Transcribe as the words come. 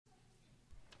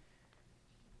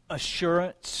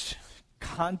assurance,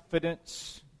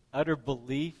 confidence, utter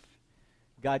belief,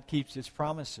 God keeps His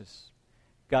promises.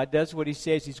 God does what He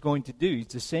says He's going to do. He's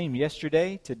the same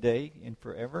yesterday, today, and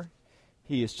forever.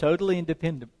 He is totally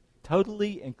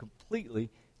and completely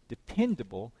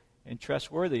dependable and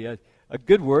trustworthy. A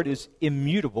good word is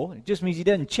immutable. It just means He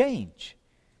doesn't change.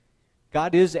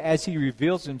 God is as He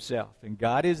reveals Himself, and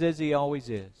God is as He always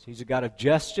is. He's a God of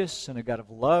justice and a God of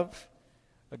love,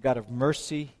 a God of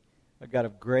mercy, a God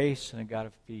of grace, and a God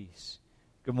of peace.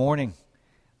 Good morning.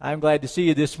 I'm glad to see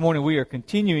you this morning. We are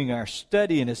continuing our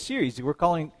study in a series that we're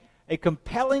calling A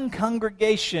Compelling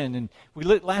Congregation. And we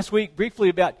looked last week briefly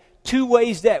about two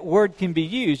ways that word can be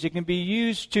used. It can be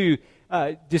used to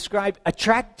describe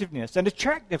attractiveness, an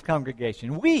attractive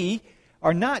congregation. We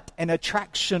are not an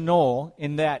attractional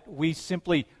in that we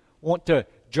simply want to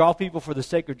draw people for the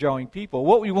sake of drawing people.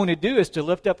 What we want to do is to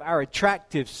lift up our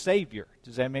attractive Savior.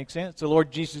 Does that make sense? The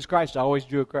Lord Jesus Christ always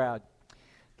drew a crowd.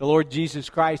 The Lord Jesus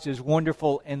Christ is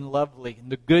wonderful and lovely,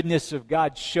 and the goodness of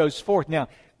God shows forth. Now,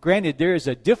 granted, there is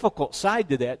a difficult side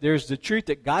to that. There's the truth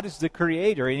that God is the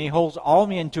Creator, and He holds all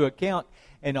men to account,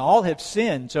 and all have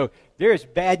sinned. So there is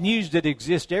bad news that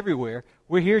exists everywhere.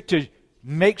 We're here to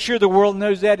make sure the world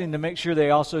knows that, and to make sure they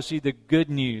also see the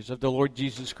good news of the Lord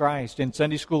Jesus Christ. In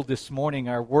Sunday school this morning,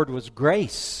 our word was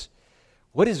grace.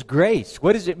 What is grace?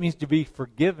 What does it mean to be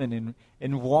forgiven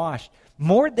and washed?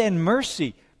 More than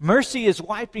mercy. Mercy is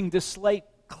wiping the slate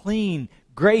clean.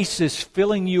 Grace is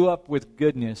filling you up with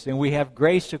goodness. And we have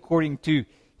grace according to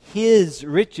His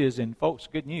riches. And folks,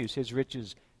 good news, His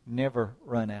riches never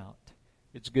run out.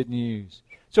 It's good news.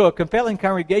 So a compelling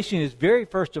congregation is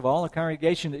first of all, a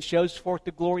congregation that shows forth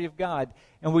the glory of God.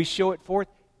 And we show it forth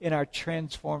in our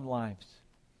transformed lives.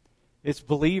 It's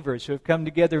believers who have come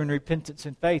together in repentance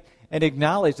and faith and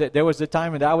acknowledge that there was a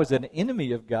time when I was an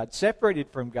enemy of God, separated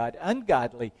from God,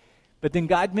 ungodly. But then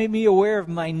God made me aware of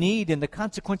my need and the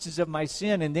consequences of my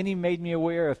sin. And then He made me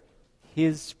aware of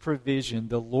His provision,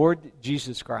 the Lord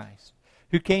Jesus Christ,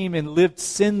 who came and lived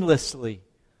sinlessly,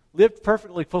 lived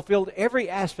perfectly, fulfilled every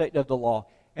aspect of the law,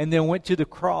 and then went to the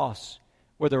cross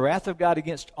where the wrath of God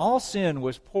against all sin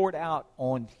was poured out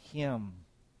on Him.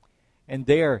 And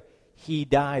there He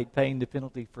died, paying the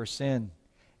penalty for sin.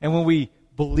 And when we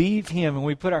believe Him and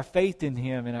we put our faith in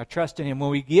Him and our trust in Him, when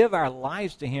we give our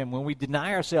lives to Him, when we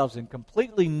deny ourselves and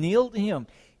completely kneel to Him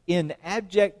in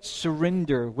abject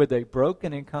surrender with a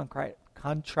broken and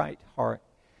contrite heart,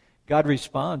 God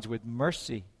responds with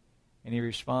mercy and He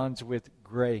responds with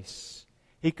grace.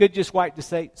 He could just wipe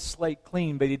the slate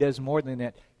clean, but He does more than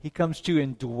that. He comes to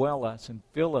indwell us and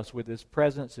fill us with His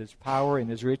presence, His power, and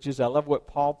His riches. I love what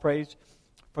Paul prays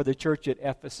for the church at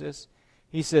Ephesus.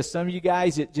 He says, some of you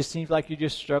guys, it just seems like you're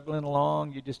just struggling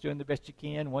along. You're just doing the best you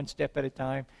can, one step at a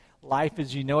time. Life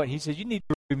as you know it. He says, you need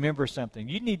to remember something.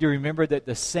 You need to remember that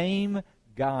the same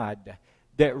God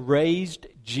that raised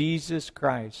Jesus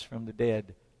Christ from the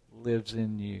dead lives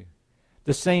in you.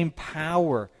 The same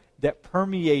power that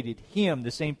permeated Him,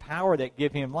 the same power that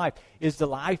gave Him life, is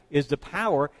the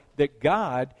power that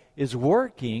God is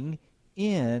working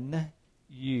in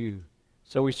you.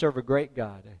 So we serve a great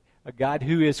God, a God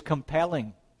who is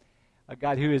compelling, a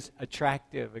God who is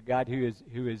attractive, a God who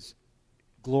is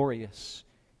glorious.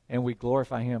 And we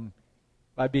glorify Him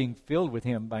by being filled with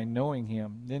Him, by knowing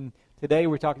Him. Then today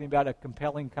we're talking about a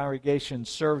compelling congregation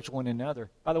serves one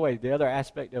another. By the way, the other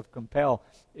aspect of compel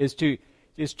is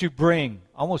to bring,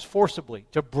 almost forcibly,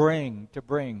 to bring.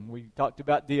 We talked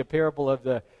about the parable of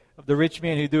the rich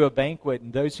man who threw a banquet,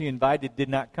 and those he invited did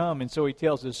not come. And so he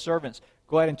tells his servants,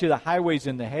 go out into the highways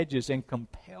and the hedges and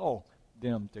compel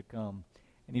them to come.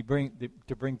 And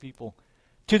to bring people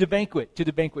to the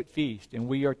banquet feast. And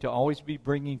we are to always be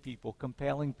bringing people,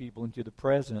 compelling people into the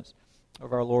presence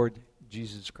of our Lord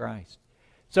Jesus Christ.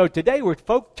 So today we're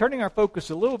turning our focus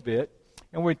a little bit,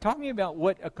 and we're talking about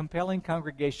what a compelling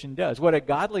congregation does, what a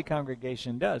godly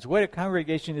congregation does, what a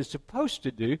congregation is supposed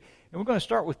to do. And we're going to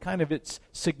start with kind of its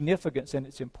significance and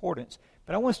its importance.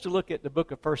 But I want us to look at the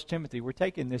book of 1 Timothy. We're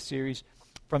taking this series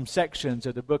from sections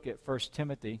of the book at 1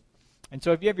 Timothy. And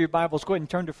so if you have your Bibles, go ahead and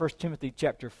turn to 1 Timothy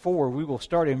chapter 4. We will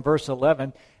start in verse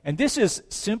 11. And this is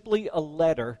simply a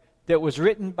letter that was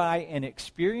written by an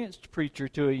experienced preacher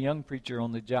to a young preacher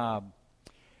on the job.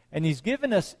 And he's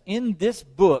given us in this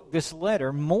book, this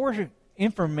letter, more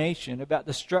information about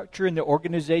the structure and the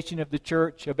organization of the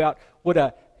church, about what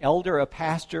an elder, a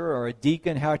pastor, or a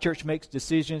deacon, how a church makes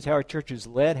decisions, how a church is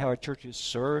led, how a church is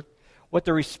served, what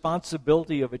the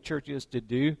responsibility of a church is to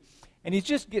do. And he's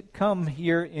just come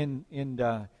here in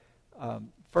 1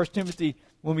 Timothy,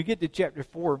 when we get to chapter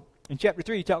 4. In chapter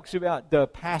 3, he talks about the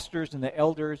pastors and the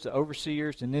elders, the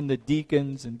overseers, and then the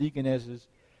deacons and deaconesses.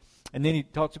 And then he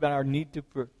talks about our need to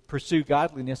pursue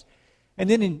godliness. And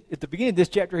then at the beginning of this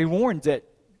chapter, he warns that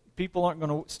people aren't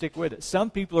going to stick with it. Some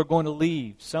people are going to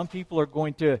leave. Some people are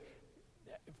going to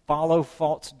follow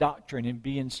false doctrine and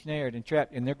be ensnared and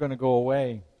trapped, and they're going to go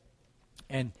away.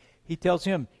 And he tells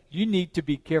him, you need to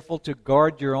be careful to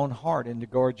guard your own heart and to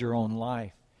guard your own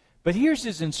life. But here's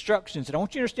his instructions, and I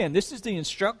want you to understand, this is the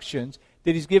instructions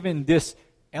that he's given this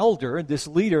elder, this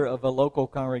leader of a local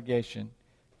congregation.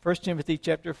 1 Timothy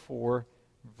chapter 4,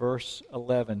 verse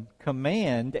 11.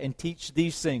 Command and teach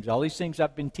these things. All these things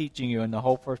I've been teaching you in the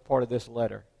whole first part of this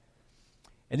letter.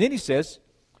 And then he says,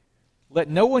 let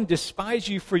no one despise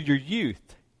you for your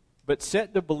youth, but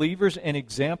set the believers an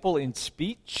example in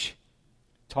speech,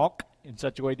 talk in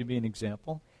such a way to be an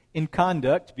example, in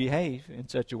conduct, behave in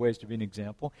such a way as to be an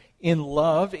example, in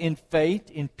love, in faith,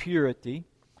 in purity.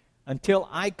 Until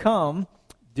I come,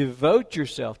 devote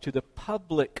yourself to the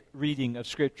public reading of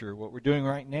Scripture, what we're doing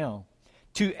right now,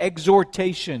 to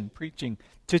exhortation, preaching,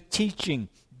 to teaching.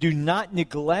 Do not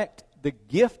neglect the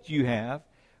gift you have,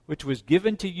 which was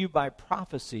given to you by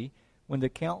prophecy when the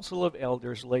council of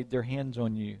elders laid their hands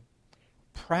on you.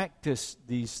 Practice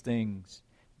these things.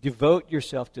 Devote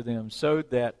yourself to them so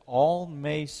that all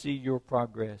may see your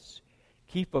progress.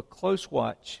 Keep a close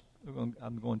watch.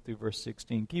 I'm going through verse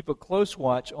 16. Keep a close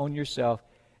watch on yourself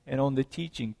and on the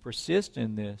teaching. Persist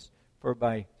in this, for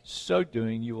by so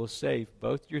doing you will save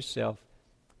both yourself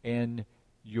and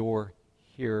your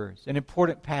hearers. An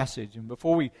important passage. And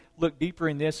before we look deeper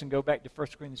in this and go back to 1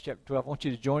 Corinthians chapter 12, I want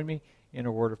you to join me in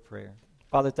a word of prayer.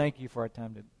 Father, thank you for our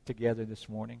time together this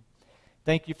morning.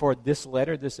 Thank you for this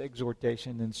letter, this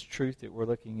exhortation, and this truth that we're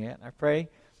looking at. I pray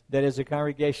that as a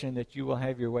congregation that you will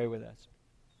have your way with us.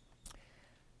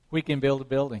 We can build a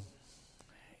building.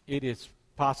 It is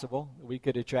possible that we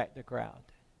could attract a crowd.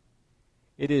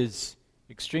 It is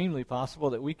extremely possible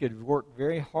that we could work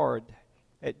very hard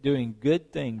at doing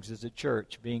good things as a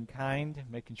church, being kind,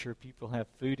 making sure people have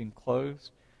food and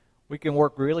clothes. We can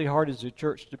work really hard as a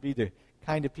church to be the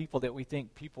kind of people that we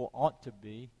think people ought to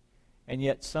be, and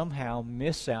yet somehow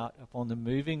miss out upon the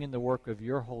moving and the work of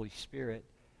your Holy Spirit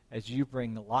as you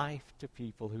bring life to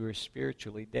people who are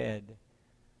spiritually dead,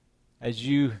 as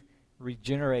you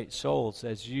regenerate souls,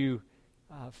 as you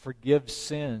forgive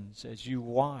sins, as you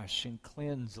wash and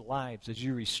cleanse lives, as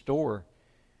you restore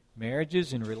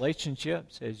marriages and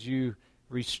relationships, as you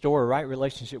restore a right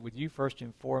relationship with you first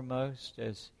and foremost,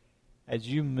 as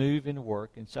you move and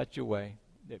work in such a way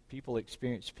that people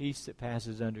experience peace that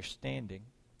passes understanding.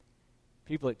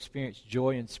 People experience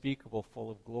joy unspeakable,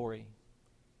 full of glory.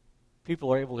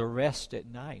 People are able to rest at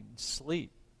night and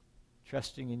sleep,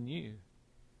 trusting in you.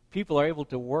 People are able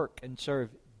to work and serve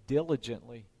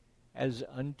diligently as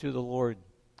unto the Lord.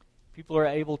 People are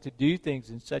able to do things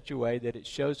in such a way that it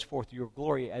shows forth your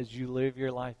glory as you live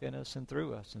your life in us and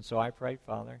through us. And so I pray,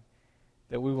 Father,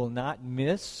 that we will not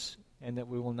miss and that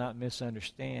we will not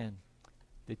misunderstand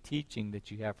the teaching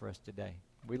that you have for us today.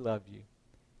 We love you,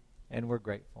 and we're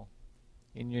grateful.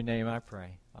 In your name I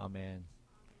pray. Amen.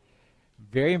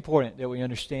 Very important that we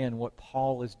understand what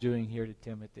Paul is doing here to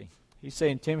Timothy. He's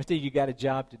saying, Timothy, you got a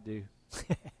job to do.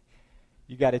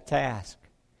 You got a task.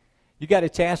 You got a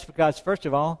task because, first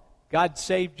of all, God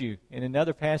saved you. In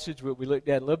another passage that we looked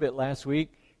at a little bit last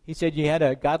week, he said you had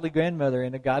a godly grandmother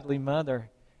and a godly mother,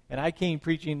 and I came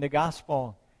preaching the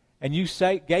gospel, and you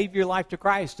gave your life to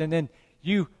Christ, and then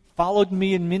you followed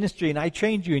me in ministry, and I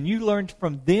trained you, and you learned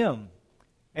from them,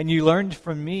 and you learned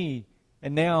from me,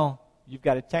 and now you've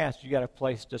got a task, you've got a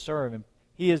place to serve. And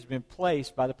he has been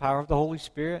placed by the power of the Holy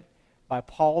Spirit, by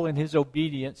Paul and his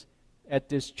obedience at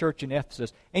this church in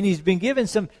Ephesus. And he's been given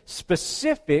some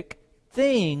specific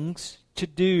things to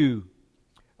do.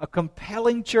 A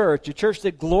compelling church, a church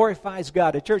that glorifies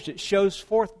God, a church that shows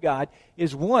forth God,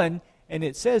 is one, and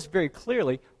it says very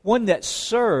clearly, one that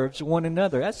serves one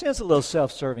another. That sounds a little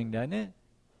self-serving, doesn't it?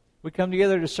 We come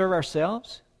together to serve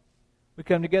ourselves. We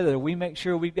come together, we make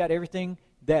sure we've got everything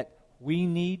that we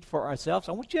need for ourselves.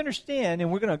 I want you to understand,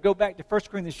 and we're going to go back to 1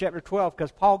 Corinthians chapter 12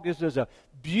 because Paul gives us a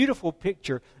beautiful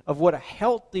picture of what a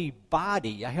healthy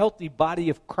body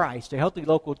of Christ, a healthy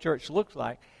local church looks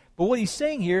like. But what he's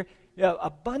saying here,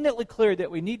 abundantly clear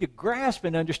that we need to grasp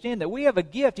and understand that we have a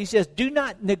gift. He says, do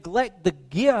not neglect the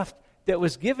gift that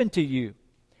was given to you.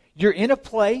 You're in a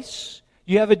place,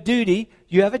 you have a duty,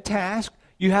 you have a task,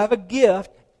 you have a gift,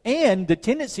 and the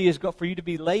tendency is for you to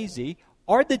be lazy,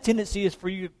 or the tendency is for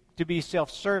you to be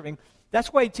self-serving.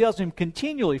 That's why he tells him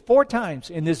continually, 4 times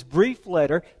in this brief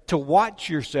letter, to watch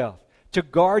yourself, to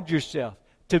guard yourself,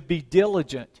 to be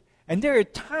diligent. And there are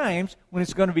times when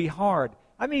it's going to be hard.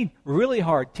 I mean, really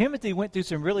hard. Timothy went through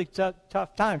some really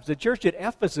tough times. The church at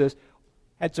Ephesus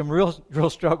had some real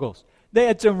struggles. They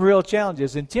had some real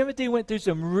challenges. And Timothy went through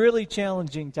some really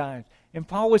challenging times. And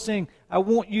Paul was saying, I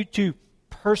want you to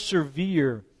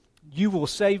persevere. You will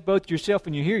save both yourself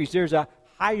and your hearers. There's a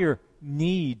higher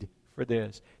need for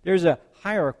this. There's a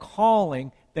higher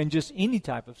calling than just any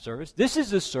type of service. This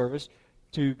is a service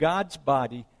to God's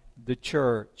body, the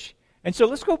church. And so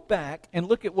let's go back and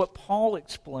look at what Paul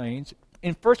explains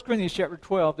in 1 Corinthians chapter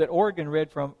 12 that Oregon read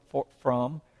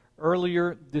from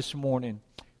earlier this morning.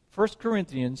 1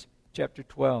 Corinthians chapter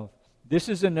 12. This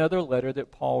is another letter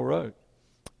that Paul wrote.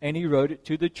 And he wrote it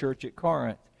to the church at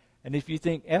Corinth. And if you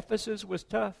think Ephesus was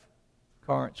tough,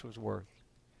 Corinth was worse.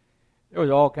 There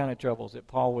was all kind of troubles that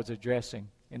Paul was addressing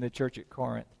in the church at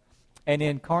Corinth. And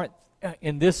in Corinth,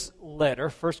 in this letter,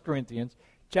 1 Corinthians,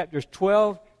 chapters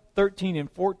 12, 13, and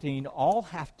 14 all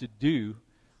have to do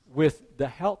with the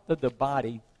health of the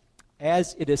body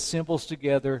as it assembles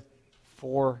together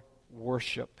for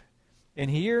worship. And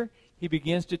here he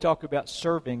begins to talk about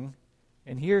serving,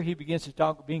 and here he begins to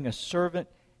talk about being a servant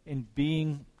and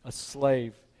being a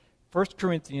slave. 1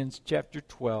 Corinthians chapter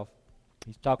 12,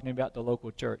 he's talking about the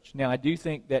local church. Now, I do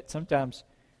think that sometimes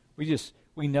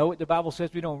we know what the Bible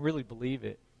says, we don't really believe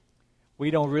it.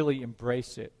 We don't really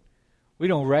embrace it. We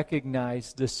don't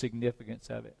recognize the significance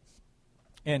of it.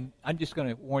 And I'm just going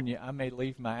to warn you, I may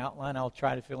leave my outline. I'll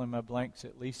try to fill in my blanks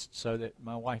at least so that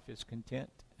my wife is content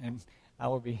and I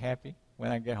will be happy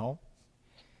when I get home.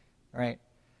 All right.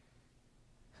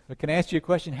 But can I ask you a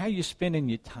question? How are you spending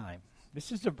your time?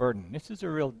 This is a burden. This is a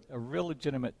real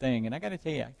legitimate thing. And I got to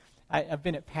tell you, I've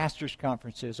been at pastors'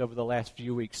 conferences over the last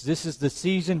few weeks. This is the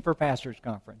season for pastors'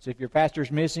 conference. If your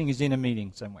pastor's missing, he's in a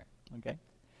meeting somewhere. Okay?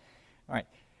 All right.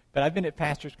 But I've been at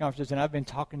pastors' conferences, and I've been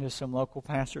talking to some local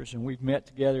pastors, and we've met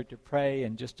together to pray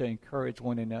and just to encourage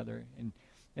one another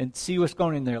and see what's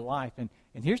going on in their life. And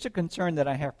here's a concern that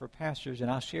I have for pastors, and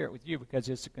I'll share it with you because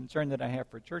it's a concern that I have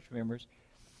for church members.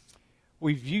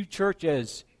 We view church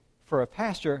as, for a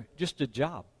pastor, just a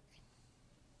job.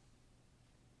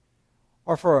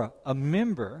 Or for a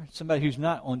member, somebody who's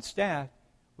not on staff,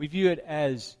 we view it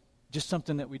as just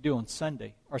something that we do on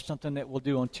Sunday, or something that we'll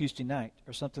do on Tuesday night,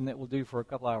 or something that we'll do for a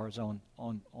couple hours on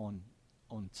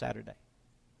Saturday.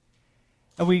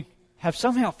 And we have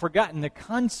somehow forgotten the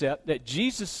concept that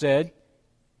Jesus said,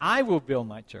 I will build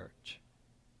my church.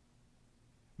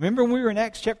 Remember when we were in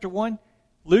Acts chapter 1?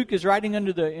 Luke is writing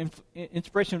under the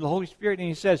inspiration of the Holy Spirit, and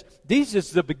he says, this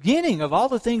is the beginning of all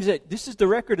the things this is the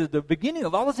record of the beginning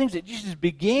of all the things that Jesus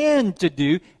began to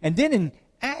do. And then in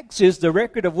Acts is the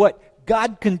record of what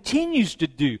God continues to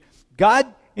do.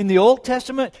 God in the Old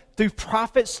Testament, through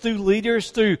prophets, through leaders,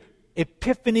 through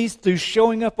epiphanies, through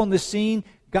showing up on the scene.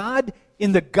 God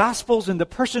in the Gospels, in the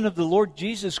person of the Lord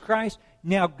Jesus Christ.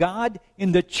 Now God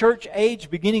in the church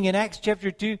age, beginning in Acts chapter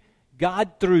 2,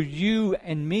 God through you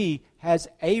and me has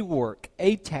a work,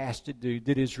 a task to do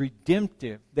that is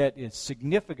redemptive, that is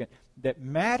significant, that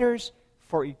matters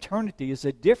for eternity. It's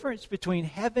a difference between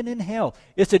heaven and hell.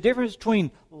 It's a difference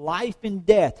between life and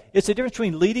death. It's a difference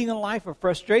between leading a life of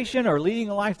frustration or leading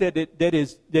a life that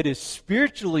is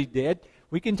spiritually dead.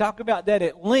 We can talk about that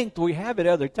at length. We have at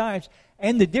other times.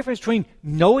 And the difference between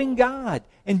knowing God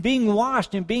and being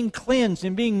washed and being cleansed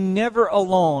and being never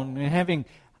alone and having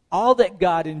all that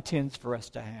God intends for us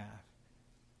to have.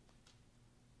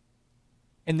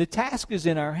 And the task is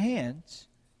in our hands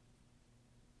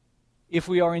if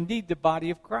we are indeed the body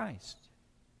of Christ.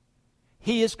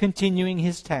 He is continuing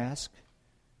His task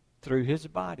through His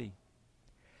body.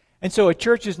 And so a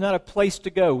church is not a place to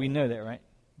go. We know that, right?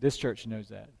 This church knows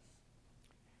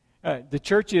that. The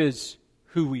church is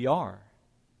who we are.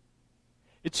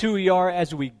 It's who we are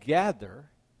as we gather,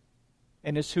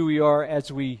 and it's who we are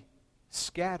as we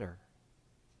scatter.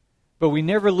 But we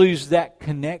never lose that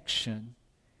connection.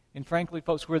 And frankly,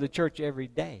 folks, we're the church every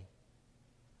day.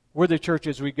 We're the church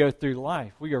as we go through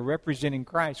life. We are representing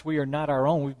Christ. We are not our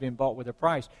own. We've been bought with a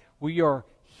price. We are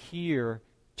here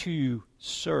to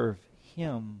serve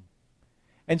Him.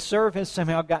 And serve has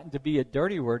somehow gotten to be a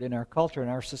dirty word in our culture, in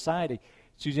our society.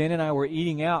 Suzanne and I were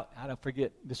eating out, I don't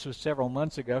forget, this was several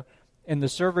months ago, and the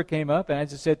server came up and I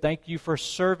just said, thank you for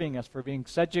serving us, for being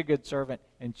such a good servant.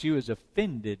 And she was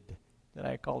offended that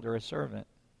I called her a servant.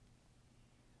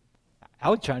 I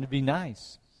was trying to be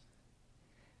nice.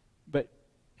 But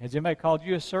has anybody called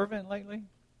you a servant lately?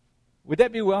 Would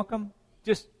that be welcome?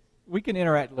 Just, we can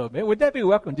interact a little bit. Would that be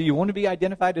welcome? Do you want to be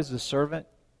identified as a servant?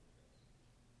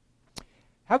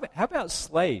 How about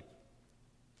slave?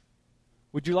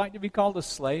 Would you like to be called a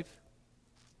slave?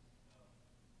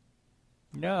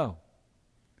 No.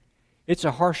 It's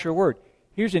a harsher word.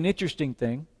 Here's an interesting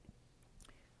thing.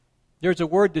 There's a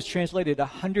word that's translated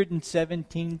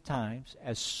 117 times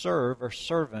as serve or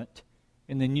servant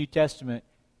in the New Testament,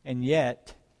 and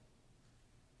yet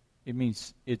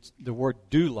it's the word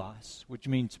doulos, which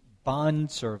means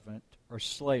bondservant or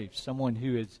slave, someone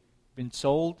who has been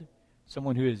sold,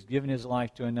 someone who has given his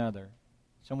life to another,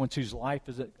 someone whose life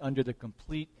is under the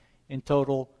complete and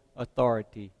total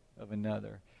authority of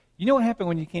another. You know what happened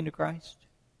when you came to Christ?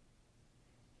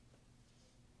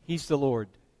 He's the Lord.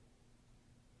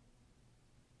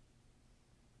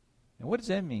 Now, what does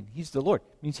that mean? He's the Lord.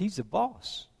 It means He's the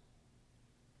boss.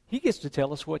 He gets to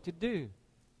tell us what to do.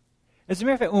 As a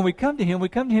matter of fact, when we come to Him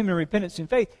in repentance and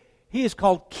faith. He is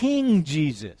called King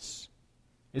Jesus.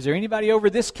 Is there anybody over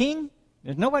this King?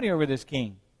 There's nobody over this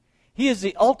King. He is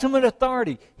the ultimate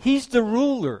authority. He's the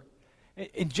ruler.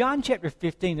 In John chapter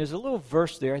 15, there's a little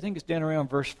verse there, I think it's down around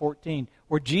verse 14,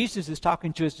 where Jesus is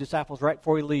talking to His disciples right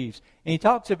before He leaves. And He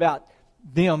talks about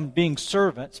them being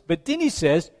servants, but then He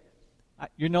says,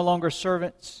 you're no longer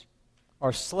servants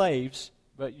or slaves,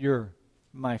 but you're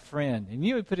my friend. And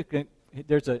you would put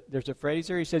there's a phrase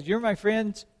there. He says, you're my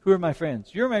friends. Who are my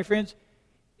friends? You're my friends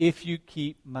if you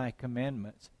keep my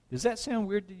commandments. Does that sound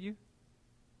weird to you?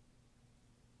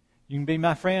 You can be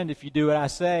my friend if you do what I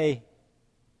say.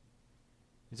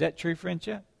 Is that true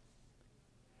friendship?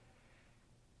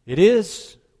 It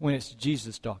is when it's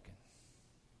Jesus talking.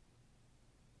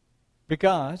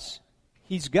 Because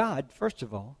He's God, first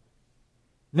of all.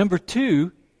 Number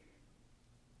two,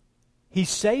 He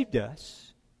saved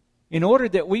us in order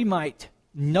that we might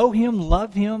know Him,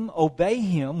 love Him, obey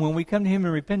Him when we come to Him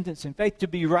in repentance and faith, to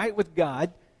be right with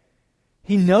God.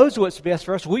 He knows what's best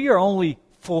for us. We are only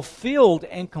fulfilled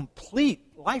and complete.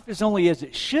 Life is only as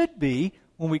it should be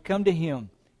when we come to Him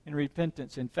in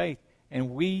repentance and faith, and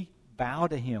we bow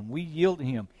to Him. We yield to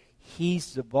Him.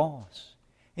 He's the boss.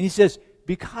 And He says,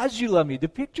 because you love me. The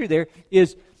picture there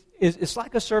is it's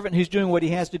like a servant who's doing what he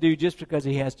has to do just because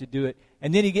he has to do it.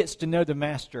 And then he gets to know the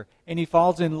master, and he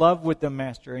falls in love with the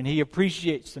master, and he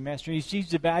appreciates the master, and he sees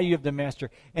the value of the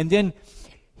master. And then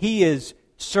he is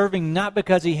serving not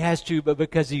because he has to, but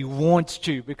because he wants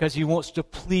to, because he wants to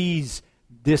please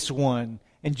this one.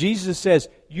 And Jesus says,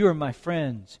 you are my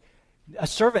friends. A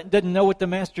servant doesn't know what the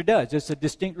master does. It's a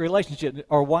distinct relationship,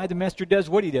 or why the master does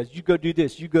what he does. You go do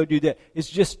this, you go do that. It's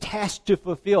just tasks to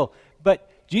fulfill. But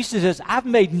Jesus says, I've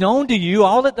made known to you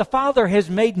all that the Father has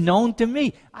made known to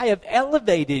me. I have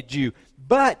elevated you.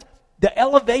 But the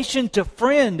elevation to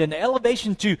friend and the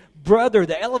elevation to brother,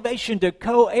 the elevation to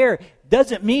co-heir,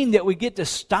 doesn't mean that we get to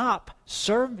stop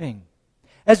serving.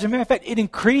 As a matter of fact, it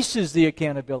increases the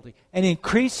accountability and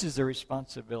increases the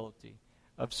responsibility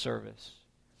of service.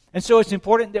 And so it's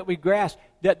important that we grasp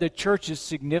that the church is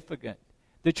significant.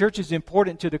 The church is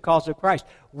important to the cause of Christ.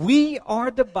 We are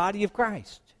the body of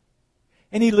Christ.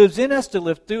 And He lives in us to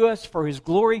live through us for His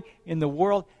glory in the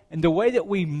world. And the way that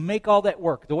we make all that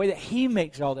work, the way that He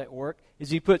makes all that work, is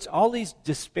He puts all these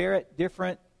disparate,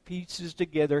 different pieces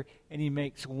together, and He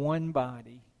makes one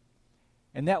body.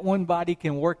 And that one body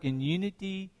can work in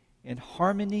unity and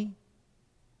harmony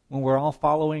when we're all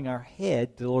following our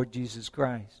head, the Lord Jesus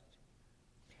Christ.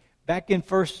 Back in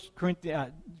 1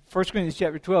 Corinthians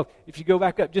chapter 12, if you go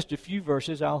back up just a few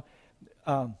verses, I'll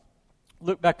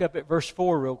look back up at verse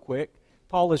 4 real quick.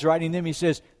 Paul is writing them. He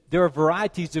says, there are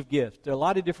varieties of gifts. There are a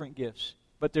lot of different gifts,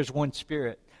 but there's one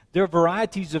Spirit. There are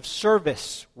varieties of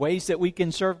service, ways that we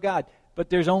can serve God, but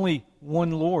there's only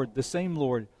one Lord, the same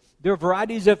Lord. There are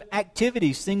varieties of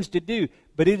activities, things to do,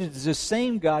 but it is the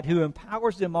same God who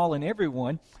empowers them all and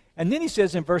everyone. And then he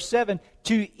says in verse 7,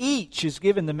 to each is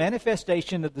given the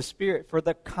manifestation of the Spirit for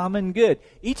the common good.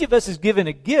 Each of us is given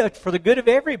a gift for the good of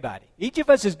everybody. Each of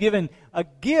us is given a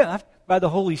gift by the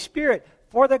Holy Spirit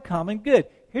for the common good.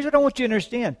 Here's what I want you to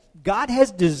understand. God has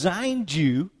designed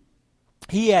you.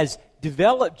 He has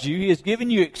developed you. He has given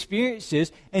you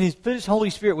experiences, and He's put His Holy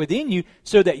Spirit within you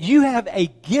so that you have a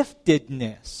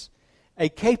giftedness, a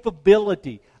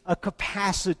capability, a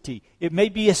capacity. It may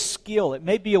be a skill. It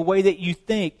may be a way that you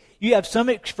think. You have some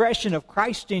expression of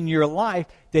Christ in your life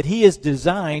that He has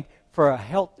designed for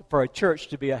a church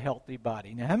to be a healthy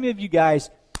body. Now, how many of you guys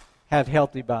have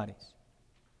healthy bodies?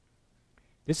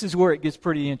 This is where it gets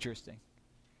pretty interesting.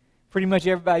 Pretty much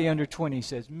everybody under 20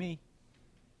 says, me.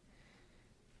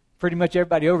 Pretty much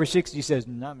everybody over 60 says,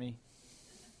 not me.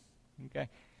 Okay.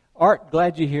 Art,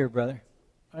 glad you're here, brother.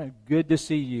 Good to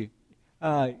see you.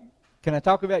 Can I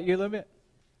talk about you a little bit?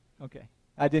 Okay.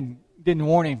 I didn't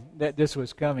warn him that this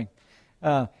was coming.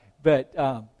 But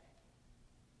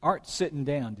Art's sitting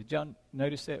down. Did y'all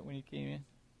notice that when you came in?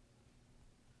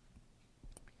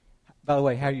 By the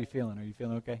way, how are you feeling? Are you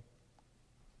feeling okay?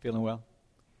 Feeling well?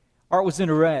 Art was in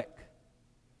a wreck.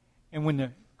 And when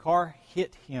the car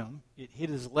hit him, it hit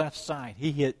his left side.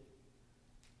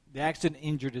 The accident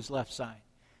injured his left side.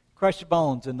 Crushed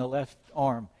bones in the left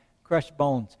arm. Crushed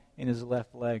bones in his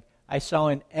left leg. I saw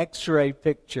an x-ray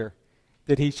picture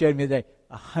that he showed me today.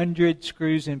 100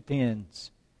 screws and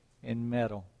pins in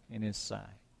metal in his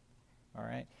side. All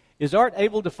right. Is Art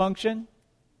able to function?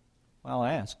 Well, I'll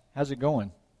ask. How's it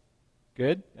going?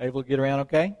 Good? Able to get around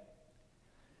okay?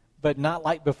 But not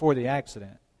like before the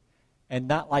accident. And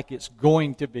not like it's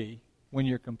going to be when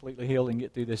you're completely healed and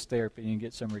get through this therapy and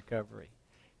get some recovery.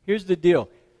 Here's the deal.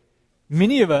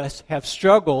 Many of us have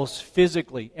struggles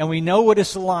physically, and we know what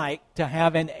it's like to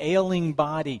have an ailing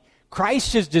body.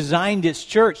 Christ has designed His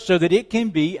church so that it can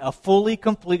be a fully,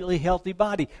 completely healthy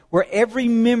body, where every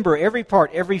member, every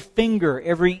part, every finger,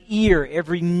 every ear,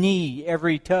 every knee,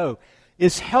 every toe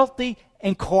is healthy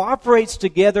and cooperates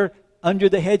together under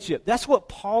the headship. That's what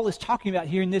Paul is talking about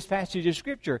here in this passage of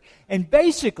Scripture. And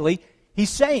basically, he's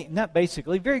saying, not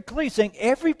basically, very clearly saying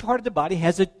every part of the body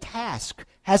has a task,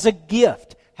 has a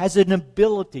gift, has an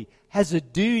ability, has a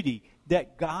duty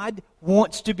that God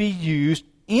wants to be used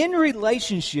in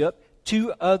relationship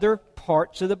to other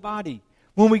parts of the body.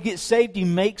 When we get saved, He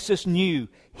makes us new.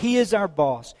 He is our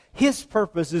boss. His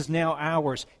purpose is now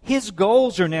ours. His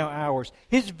goals are now ours.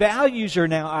 His values are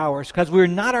now ours because we're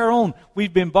not our own.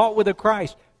 We've been bought with a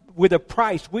price.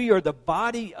 We are the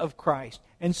body of Christ.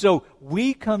 And so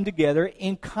we come together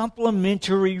in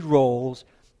complementary roles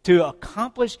to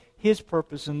accomplish His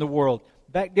purpose in the world.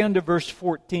 Back down to verse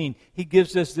 14, he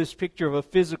gives us this picture of a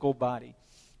physical body.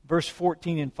 Verse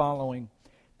 14 and following.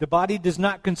 The body does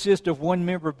not consist of one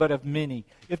member, but of many.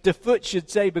 If the foot should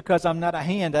say, because I'm not a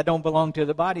hand, I don't belong to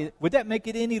the body, would that make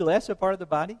it any less a part of the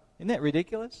body? Isn't that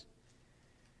ridiculous?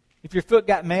 If your foot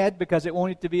got mad because it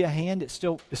wanted to be a hand, it's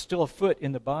still a foot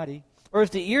in the body. Or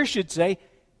if the ear should say,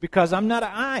 because I'm not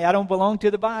an eye, I don't belong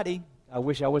to the body. I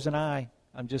wish I was an eye.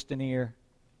 I'm just an ear.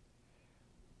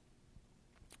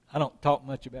 I don't talk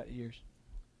much about ears.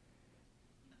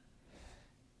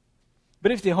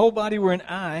 But if the whole body were an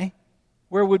eye,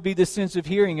 where would be the sense of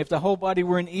hearing? If the whole body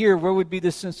were an ear, where would be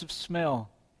the sense of smell?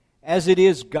 As it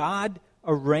is, God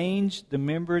arranged the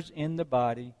members in the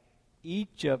body,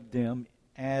 each of them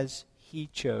as He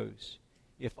chose.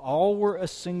 If all were a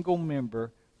single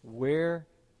member, where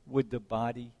would the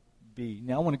body be?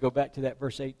 Now I want to go back to that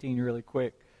verse 18 really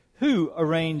quick. Who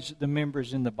arranged the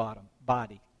members in the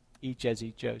body, each as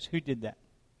He chose? Who did that?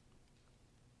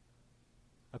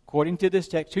 According to this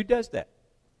text, who does that?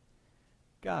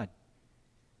 God.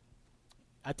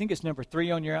 I think it's number 3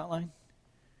 on your outline.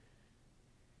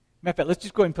 Matter of fact, let's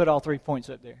just go ahead and put all 3 points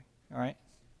up there. All right?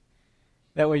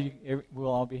 That way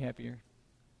we'll all be happier.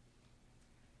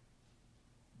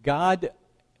 God,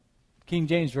 King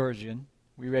James Version,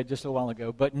 we read just a while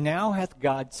ago, but now hath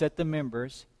God set the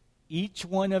members, each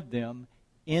one of them,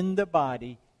 in the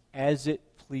body as it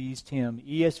pleased Him.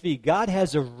 ESV, God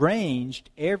has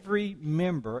arranged every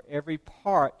member, every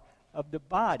part of the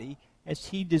body as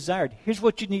He desired. Here's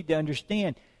what you need to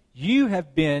understand. You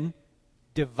have been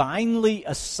divinely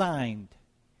assigned.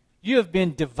 You have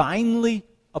been divinely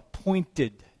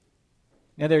appointed.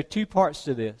 Now, there are 2 parts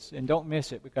to this, and don't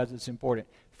miss it because it's important.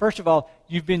 First of all,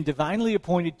 you've been divinely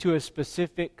appointed to a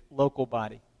specific local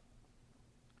body.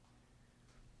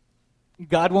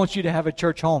 God wants you to have a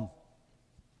church home.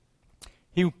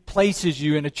 He places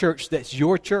you in a church that's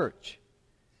your church.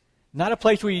 Not a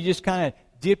place where you just kind of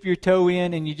dip your toe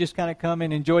in and you just kind of come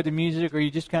and enjoy the music, or you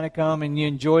just kind of come and you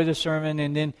enjoy the sermon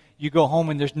and then you go home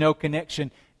and there's no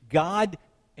connection. God,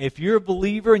 if you're a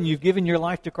believer and you've given your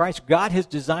life to Christ, God has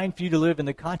designed for you to live in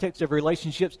the context of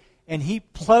relationships, and He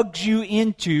plugs you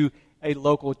into a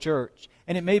local church.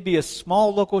 And it may be a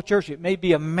small local church. It may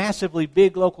be a massively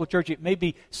big local church. It may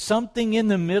be something in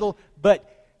the middle,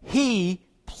 but He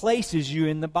places you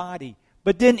in the body.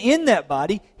 But then in that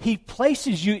body, He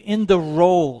places you in the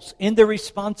roles, in the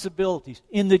responsibilities,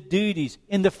 in the duties,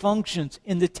 in the functions,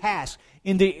 in the tasks,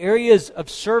 in the areas of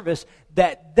service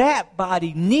that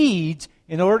body needs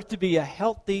in order to be a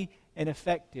healthy and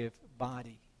effective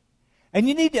body. And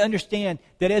you need to understand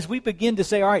that as we begin to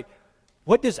say, all right,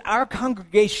 what does our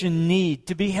congregation need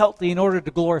to be healthy in order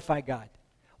to glorify God?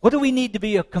 What do we need to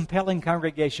be a compelling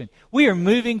congregation? We are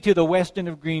moving to the west end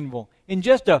of Greenville. In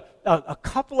just a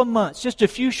couple of months, just a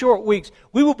few short weeks,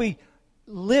 we will be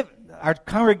our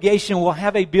congregation will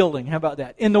have a building. How about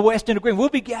that? In the west end of Greenville. We'll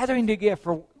be gathering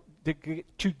together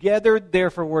together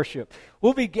there for worship.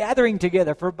 We'll be gathering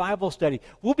together for Bible study.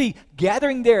 We'll be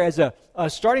gathering there as a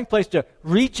starting place to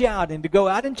reach out and to go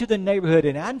out into the neighborhood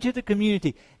and out into the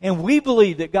community. And we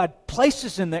believe that God placed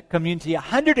us in that community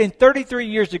 133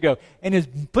 years ago and is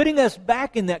putting us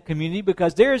back in that community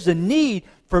because there is a need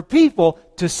for people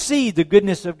to see the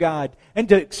goodness of God and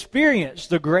to experience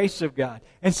the grace of God.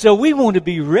 And so we want to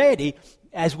be ready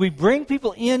as we bring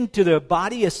people into the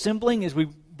body assembling, as we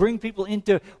bring people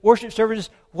into worship services.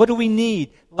 What do we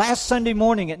need? Last Sunday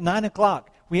morning at 9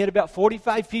 o'clock, we had about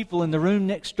 45 people in the room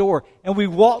next door, and we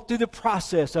walked through the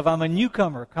process of, I'm a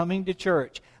newcomer coming to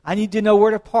church. I need to know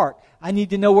where to park. I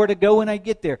need to know where to go when I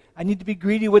get there. I need to be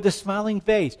greeted with a smiling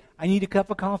face. I need a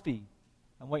cup of coffee.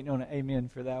 I'm waiting on an amen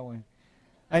for that one.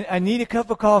 I need a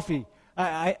cup of coffee.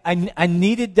 I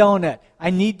need a donut. I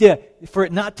need for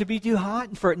it not to be too hot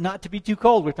and for it not to be too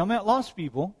cold. We're talking about lost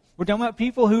people. We're talking about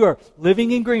people who are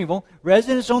living in Greenville,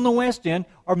 residents on the West End,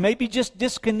 or maybe just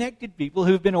disconnected people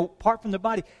who have been apart from the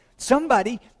body.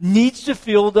 Somebody needs to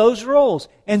fill those roles.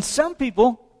 And some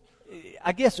people,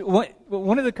 I guess,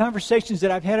 one of the conversations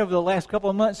that I've had over the last couple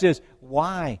of months is,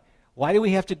 why? Why do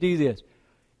we have to do this?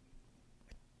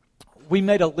 We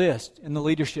made a list in the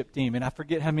leadership team, and I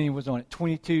forget how many was on it,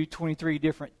 22, 23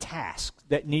 different tasks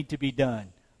that need to be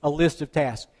done, a list of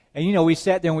tasks. And, we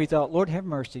sat there and we thought, Lord, have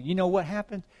mercy. You know what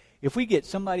happens? If we get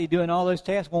somebody doing all those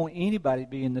tasks, won't anybody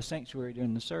be in the sanctuary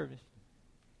during the service?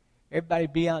 Everybody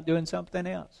be out doing something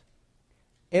else.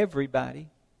 Everybody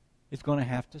is going to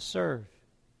have to serve.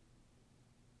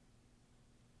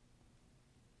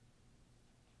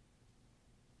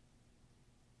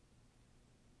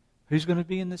 Who's going to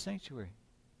be in the sanctuary?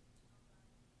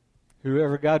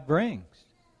 Whoever God brings.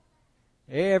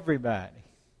 Everybody.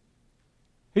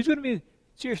 Who's going to be?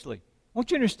 Seriously,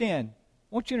 won't you understand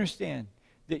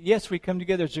that yes, we come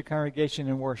together as a congregation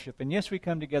and worship, and yes, we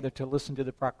come together to listen to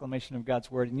the proclamation of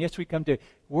God's Word, and yes, we come to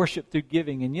worship through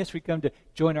giving, and yes, we come to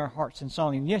join our hearts in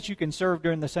song, and yes, you can serve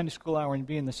during the Sunday school hour and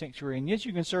be in the sanctuary, and yes,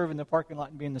 you can serve in the parking lot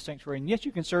and be in the sanctuary, and yes,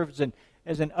 you can serve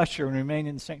as an usher and remain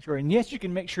in the sanctuary, and yes, you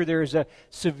can make sure there is a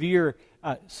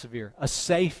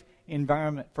safe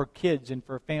environment for kids and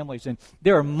for families. And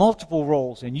there are multiple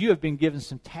roles, and you have been given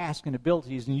some tasks and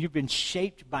abilities, and you've been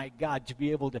shaped by God to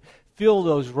be able to fill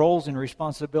those roles and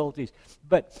responsibilities.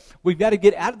 But we've got to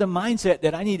get out of the mindset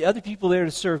that I need other people there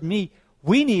to serve me.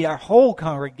 We need our whole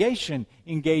congregation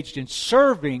engaged in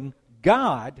serving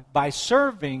God by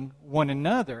serving one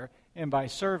another and by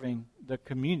serving the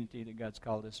community that God's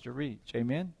called us to reach.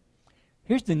 Amen?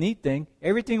 Here's the neat thing.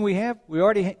 Everything we have,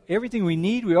 everything we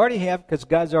need, we already have because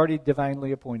God's already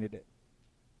divinely appointed it.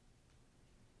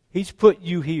 He's put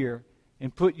you here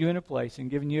and put you in a place and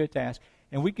given you a task.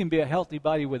 And we can be a healthy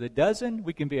body with 12.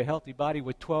 We can be a healthy body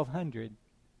with 1,200.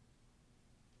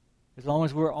 As long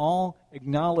as we're all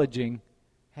acknowledging,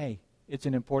 hey, it's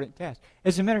an important task.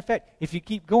 As a matter of fact, if you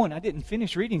keep going, I didn't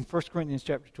finish reading 1 Corinthians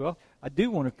chapter 12. I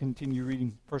do want to continue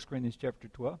reading 1 Corinthians chapter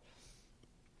 12.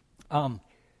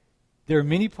 There are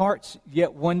many parts,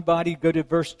 yet one body. Go to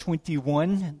verse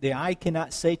 21. The eye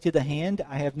cannot say to the hand,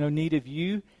 I have no need of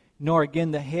you, nor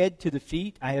again the head to the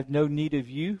feet, I have no need of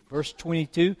you. Verse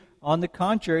 22. On the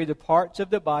contrary, the parts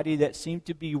of the body that seem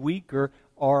to be weaker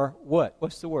are what?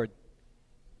 What's the word?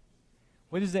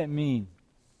 What does that mean?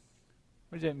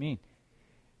 What does that mean?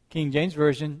 King James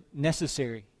Version,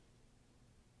 necessary.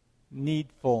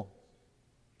 Needful.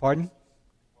 Pardon?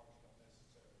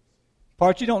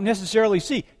 Parts you don't necessarily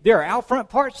see. There are out front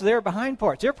parts, there are behind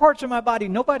parts. There are parts of my body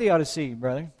nobody ought to see,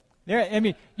 brother. You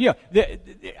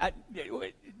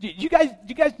guys,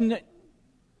 do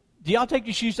y'all take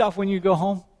your shoes off when you go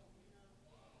home?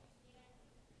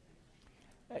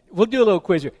 We'll do a little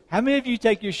quiz here. How many of you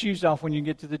take your shoes off when you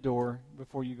get to the door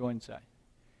before you go inside?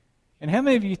 And how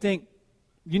many of you think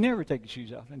you never take your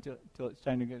shoes off until it's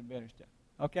time to go to bed or stuff?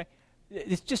 Okay?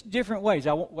 It's just different ways.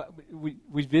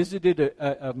 We visited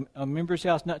a member's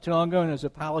house not too long ago, and there's a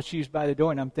pile of shoes by the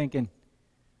door, and I'm thinking,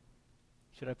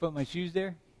 should I put my shoes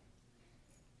there?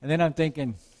 And then I'm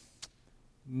thinking,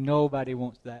 nobody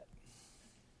wants that.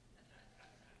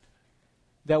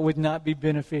 That would not be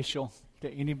beneficial to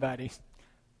anybody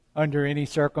under any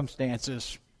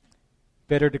circumstances.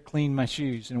 Better to clean my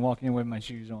shoes than walk in with my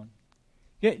shoes on.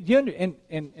 Yeah, and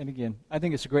again, I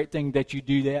think it's a great thing that you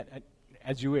do that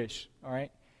as you wish, all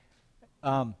right?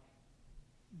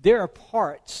 There are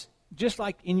parts, just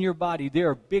like in your body, there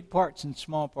are big parts and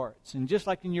small parts. And just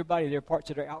like in your body, there are parts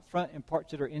that are out front and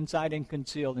parts that are inside and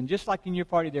concealed. And just like in your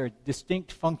body, there are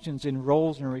distinct functions and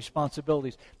roles and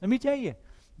responsibilities. Let me tell you,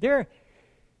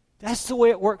 that's the way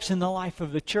it works in the life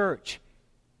of the church.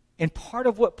 And part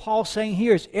of what Paul's saying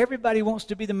here is everybody wants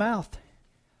to be the mouth.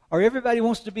 or everybody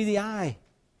wants to be the eye,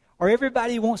 or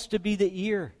everybody wants to be the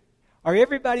ear, or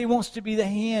everybody wants to be the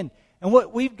hand. And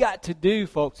what we've got to do,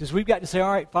 folks, is we've got to say,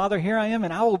 all right, Father, here I am,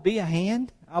 and I will be a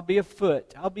hand, I'll be a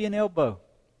foot, I'll be an elbow,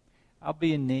 I'll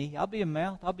be a knee, I'll be a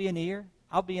mouth, I'll be an ear,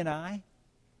 I'll be an eye.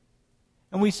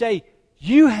 And we say,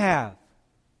 you have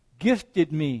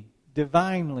gifted me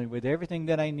divinely with everything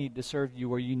that I need to serve you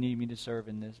where you need me to serve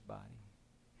in this body.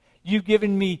 You've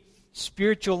given me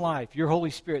spiritual life, your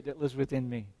Holy Spirit that lives within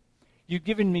me. You've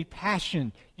given me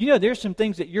passion. You know, there's some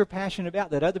things that you're passionate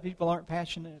about that other people aren't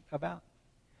passionate about.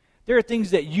 There are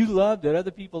things that you love that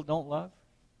other people don't love.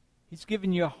 He's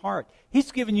given you a heart.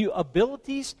 He's given you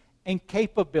abilities and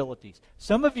capabilities.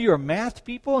 Some of you are math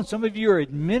people, and some of you are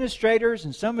administrators,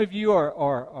 and some of you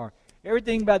are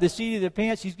everything by the seat of the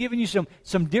pants. He's given you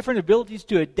some different abilities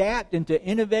to adapt and to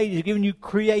innovate. He's given you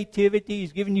creativity.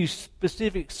 He's given you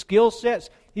specific skill sets.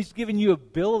 He's given you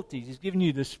abilities. He's given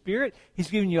you the Spirit.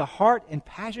 He's given you a heart and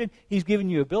passion. He's given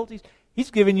you abilities. He's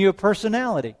given you a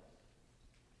personality.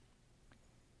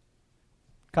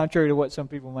 Contrary to what some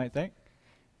people might think.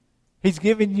 He's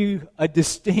given you a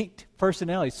distinct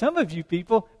personality. Some of you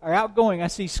people are outgoing. I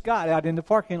see Scott out in the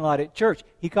parking lot at church.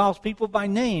 He calls people by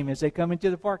name as they come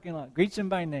into the parking lot. Greets them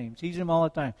by name. Sees them all the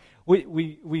time.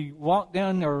 We walk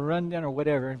down or run down or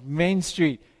whatever, Main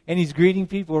Street, and he's greeting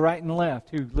people right and left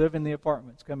who live in the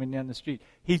apartments coming down the street.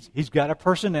 He's got a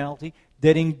personality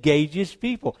that engages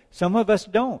people. Some of us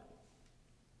don't.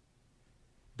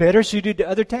 Better suited to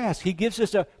other tasks. He gives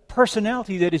us a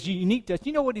personality that is unique to us.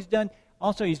 You know what he's done?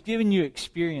 Also, he's given you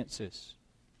experiences.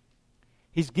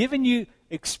 He's given you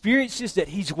experiences that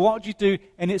he's walked you through,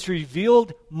 and it's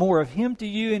revealed more of him to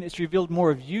you, and it's revealed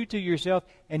more of you to yourself,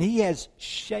 and he has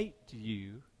shaped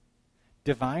you,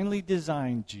 divinely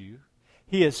designed you.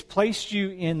 He has placed you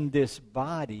in this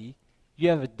body. You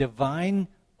have a divine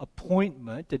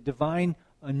appointment, a divine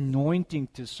anointing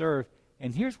to serve.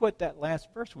 And here's what that last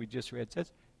verse we just read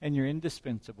says, and you're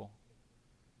indispensable.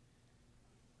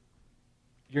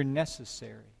 You're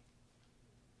necessary.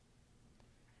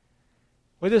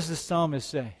 What does the psalmist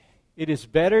say? It is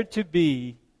better to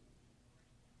be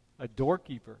a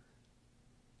doorkeeper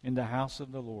in the house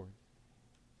of the Lord.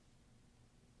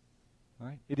 All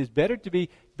right? It is better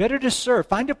to serve.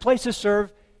 Find a place to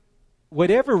serve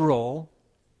whatever role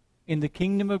in the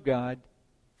kingdom of God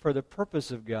for the purpose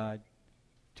of God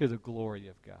to the glory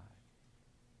of God.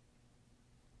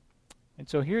 And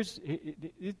so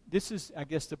this is, I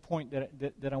guess, the point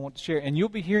that I want to share. And you'll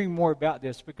be hearing more about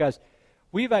this because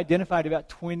we've identified about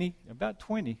 20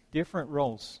 different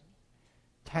roles,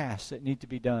 tasks that need to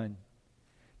be done.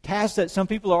 Tasks that some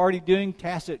people are already doing,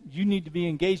 tasks that you need to be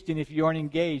engaged in if you aren't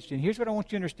engaged. And here's what I want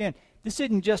you to understand. This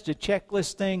isn't just a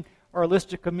checklist thing or a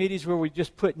list of committees where we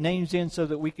just put names in so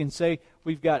that we can say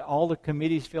we've got all the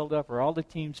committees filled up or all the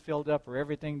teams filled up or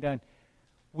everything done.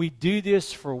 We do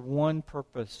this for one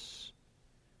purpose.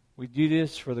 We do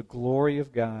this for the glory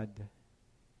of God.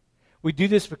 We do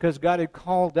this because God had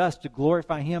called us to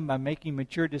glorify Him by making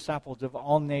mature disciples of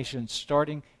all nations,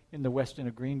 starting in the west end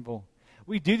of Greenville.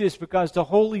 We do this because the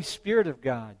Holy Spirit of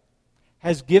God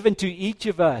has given to each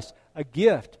of us a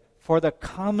gift for the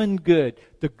common good,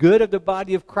 the good of the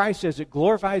body of Christ as it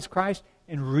glorifies Christ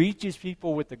and reaches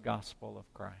people with the gospel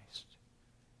of Christ.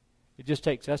 It just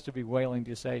takes us to be willing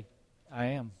to say, I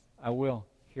am, I will,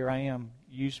 here I am,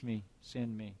 use me,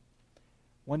 send me.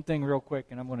 One thing real quick,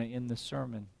 and I'm going to end this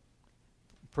sermon.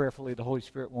 Prayerfully, the Holy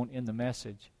Spirit won't end the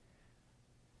message.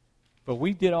 But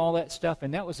we did all that stuff,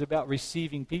 and that was about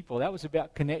receiving people. That was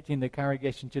about connecting the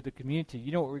congregation to the community.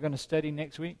 You know what we're going to study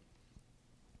next week?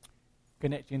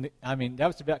 That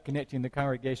was about connecting the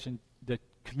congregation, the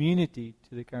community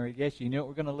to the congregation. You know what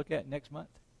we're going to look at next month?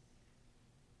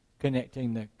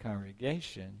 Connecting the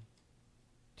congregation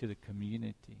to the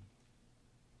community.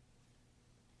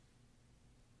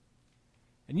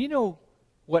 And you know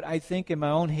what I think in my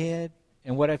own head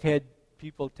and what I've had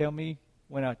people tell me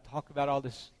when I talk about all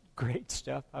this great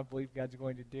stuff I believe God's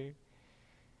going to do?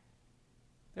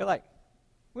 They're like,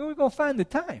 when are we going to find the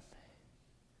time?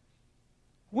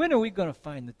 When are we going to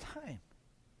find the time?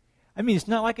 I mean, it's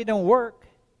not like I don't work.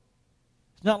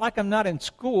 It's not like I'm not in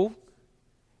school.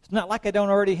 It's not like I don't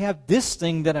already have this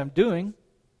thing that I'm doing.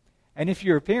 And if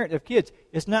you're a parent of kids,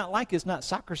 it's not like it's not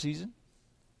soccer season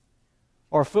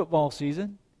or football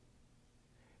season.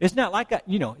 It's not like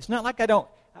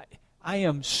I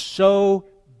am so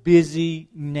busy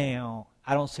now,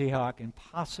 I don't see how I can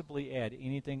possibly add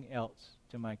anything else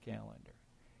to my calendar.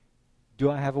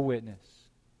 Do I have a witness?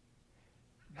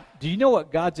 Do you know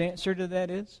what God's answer to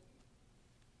that is?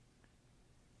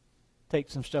 Take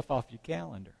some stuff off your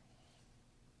calendar.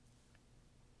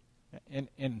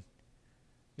 And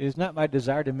It is not my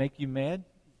desire to make you mad,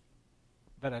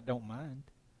 but I don't mind.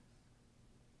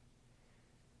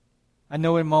 I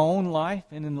know in my own life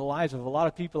and in the lives of a lot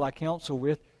of people I counsel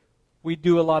with, we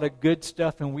do a lot of good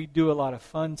stuff and we do a lot of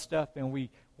fun stuff and we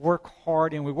work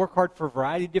hard, and we work hard for a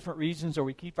variety of different reasons, or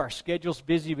we keep our schedules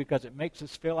busy because it makes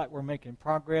us feel like we're making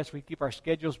progress. We keep our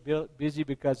schedules busy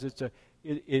because it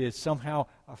is somehow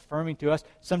affirming to us.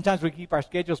 Sometimes we keep our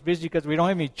schedules busy because we don't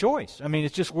have any choice. I mean,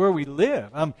 it's just where we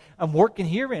live. I'm working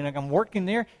here and I'm working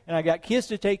there, and I got kids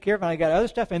to take care of, and I got other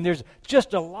stuff, and there's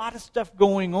just a lot of stuff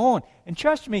going on. And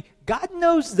trust me, God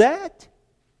knows that.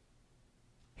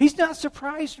 He's not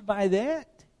surprised by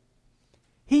that.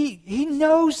 He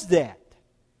knows that.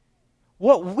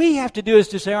 What we have to do is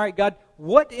to say, all right, God,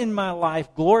 what in my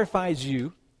life glorifies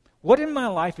you? What in my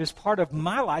life is part of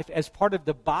my life as part of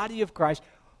the body of Christ?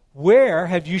 Where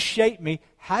have you shaped me?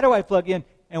 How do I plug in?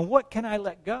 And what can I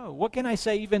let go? What can I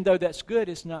say, even though that's good,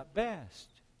 it's not best?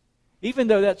 Even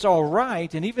though that's all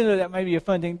right, and even though that may be a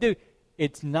fun thing to do,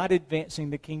 it's not advancing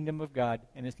the kingdom of God,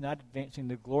 and it's not advancing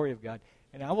the glory of God.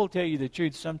 And I will tell you the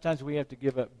truth, sometimes we have to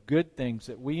give up good things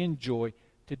that we enjoy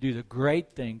to do the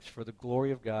great things for the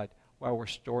glory of God, while we're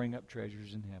storing up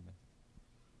treasures in heaven.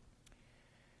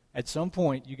 At some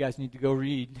point, you guys need to go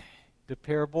read the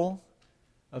parable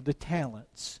of the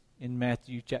talents in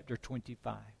Matthew chapter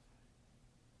 25.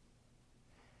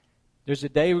 There's a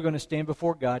day we're going to stand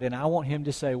before God, and I want Him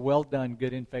to say, well done,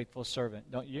 good and faithful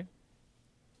servant, don't you?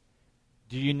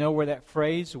 Do you know where that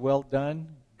phrase, well done,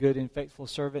 good and faithful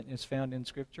servant, is found in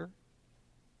Scripture?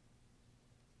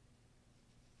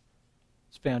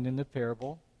 It's found in the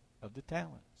parable of the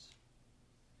talents,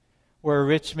 where a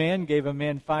rich man gave a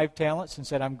man 5 talents and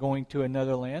said, I'm going to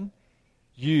another land.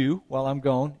 You, while I'm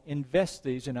gone, invest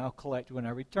these and I'll collect when I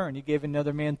return. He gave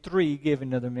another man 3. He gave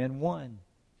another man 1.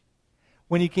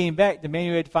 When he came back, the man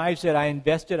who had 5 said, I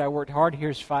invested, I worked hard,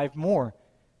 here's 5 more.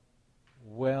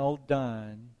 Well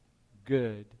done,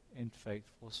 good and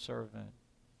faithful servant.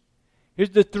 Here's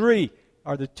the 3,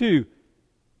 or the 2.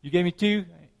 You gave me 2,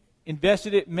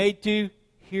 invested it, made 2,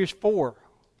 here's 4.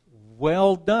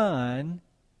 Well done,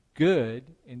 good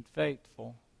and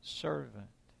faithful servant.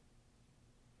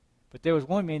 But there was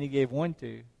one man he gave 1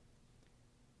 to.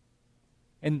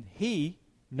 And he,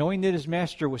 knowing that his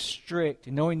master was strict,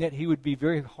 and knowing that he would be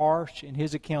very harsh in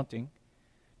his accounting,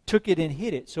 took it and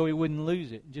hid it so he wouldn't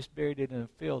lose it, and just buried it in a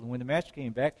field. And when the master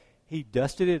came back, he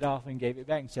dusted it off and gave it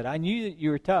back and said, I knew that you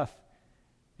were tough,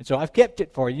 and so I've kept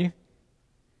it for you.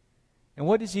 And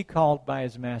what is he called by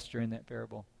his master in that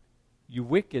parable? You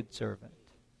wicked servant.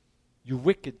 You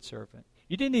wicked servant.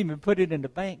 You didn't even put it in the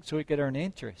bank so it could earn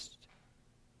interest.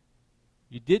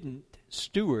 You didn't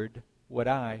steward what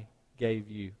I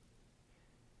gave you.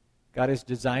 God has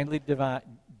divinely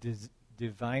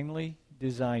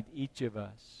designed each of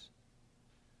us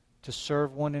to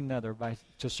serve one another,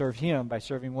 to serve Him by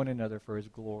serving one another for His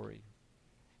glory.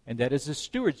 And that is the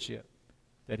stewardship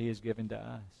that He has given to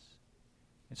us.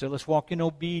 And so let's walk in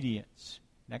obedience.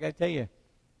 And I got to tell you,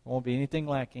 there won't be anything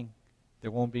lacking. There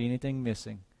won't be anything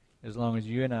missing as long as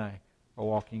you and I are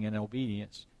walking in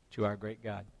obedience to our great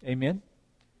God. Amen?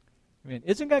 Amen.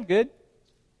 Isn't God good?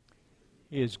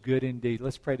 He is good indeed.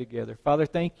 Let's pray together. Father,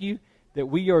 thank you that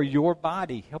we are your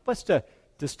body. Help us to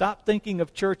stop thinking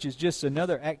of church as just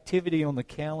another activity on the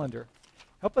calendar.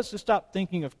 Help us to stop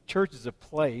thinking of church as a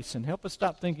place, and help us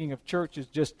stop thinking of church as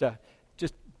just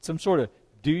some sort of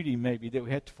duty maybe that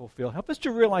we have to fulfill. Help us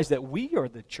to realize that we are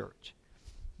the church,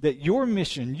 that your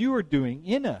mission you are doing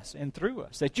in us and through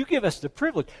us, that you give us the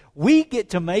privilege. We get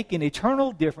to make an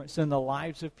eternal difference in the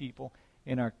lives of people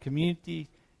in our community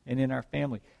and in our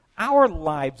family. Our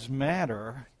lives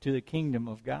matter to the kingdom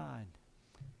of God.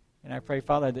 And I pray,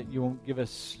 Father, that you won't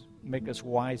make us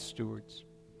wise stewards.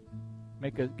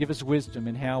 Give us wisdom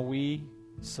in how we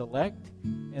select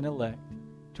and elect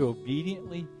to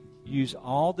obediently use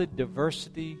all the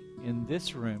diversity in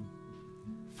this room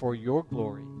for your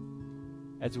glory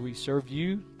as we serve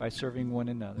you by serving one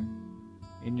another.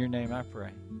 In your name I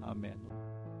pray. Amen.